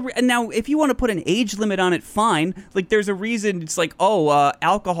there's now, if you want to put an age limit on it, fine. Like, there's a reason. It's like,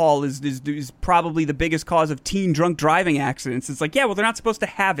 alcohol is probably the biggest cause of teen drunk driving accidents. It's like, yeah, well, they're not supposed to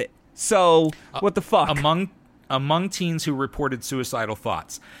have it. So what the fuck? Among teens who reported suicidal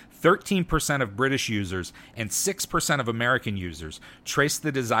thoughts, 13% of British users and 6% of American users traced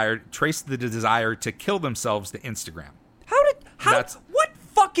the desire to kill themselves to Instagram. What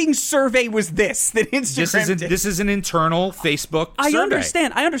fucking survey was this that Instagram did? This is an internal Facebook survey.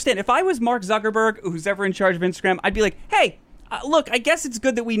 I understand. If I was Mark Zuckerberg, who's ever in charge of Instagram, I'd be like, hey, look, I guess it's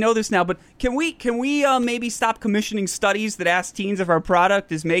good that we know this now, but can we maybe stop commissioning studies that ask teens if our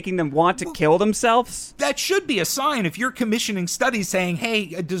product is making them want to kill themselves? That should be a sign. If you're commissioning studies saying,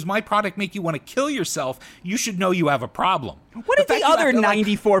 hey, does my product make you want to kill yourself, you should know you have a problem. What did the other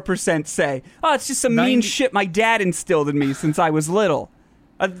 94% say? Oh, it's just some mean shit my dad instilled in me since I was little.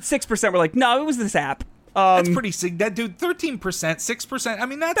 6% were like, no, it was this app. That's pretty that dude, 13%, 6%. I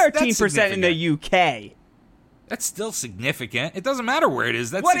mean, that's 13% in the UK. That's still significant. It doesn't matter where it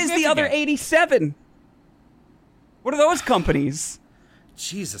is. What is the other 87? What are those companies?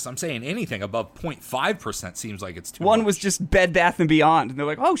 Jesus, I'm saying anything above 0.5% seems like it's too One much. was just Bed Bath & Beyond. And they're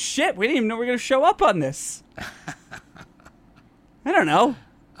like, oh, shit, we didn't even know we were going to show up on this. I don't know.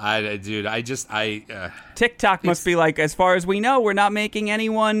 TikTok must be like, as far as we know, we're not making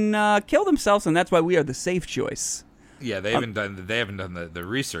anyone kill themselves, and that's why we are the safe choice. Yeah, they haven't done the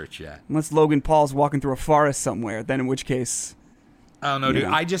research yet. Unless Logan Paul's walking through a forest somewhere, then in which case, I don't know, dude.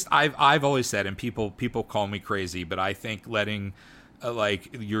 I've always said, and people call me crazy, but I think letting like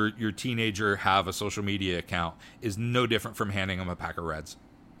your teenager have a social media account is no different from handing them a pack of Reds.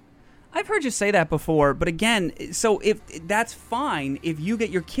 I've heard you say that before, but again, so if that's fine if you get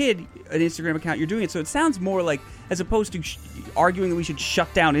your kid an Instagram account, you're doing it. So it sounds more like, as opposed to arguing that we should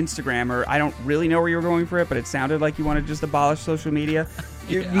shut down Instagram, or I don't really know where you were going for it, but it sounded like you want to just abolish social media.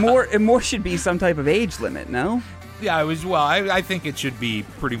 Yeah. It more should be some type of age limit, no? Yeah, I think it should be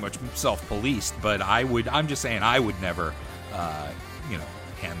pretty much self-policed, but I'm just saying I would never,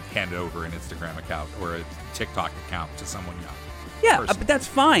 hand over an Instagram account or a TikTok account to someone young. Yeah, but that's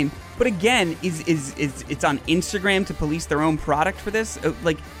fine. But again, is it's on Instagram to police their own product for this?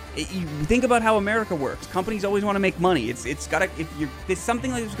 You think about how America works. Companies always want to make money. It's got to. If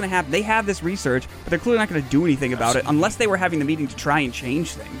something like this is going to happen, they have this research, but they're clearly not going to do anything about it unless they were having the meeting to try and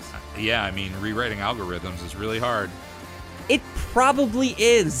change things. Yeah, I mean, rewriting algorithms is really hard. It probably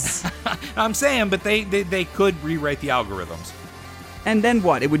is. I'm saying, but they could rewrite the algorithms. And then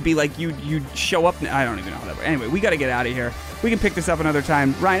what? It would be like you'd show up. I don't even know how that works. Anyway, we got to get out of here. We can pick this up another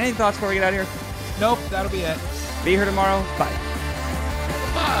time. Ryan, any thoughts before we get out of here? Nope, that'll be it. Be here tomorrow. Bye.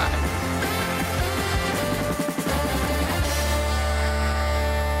 Bye.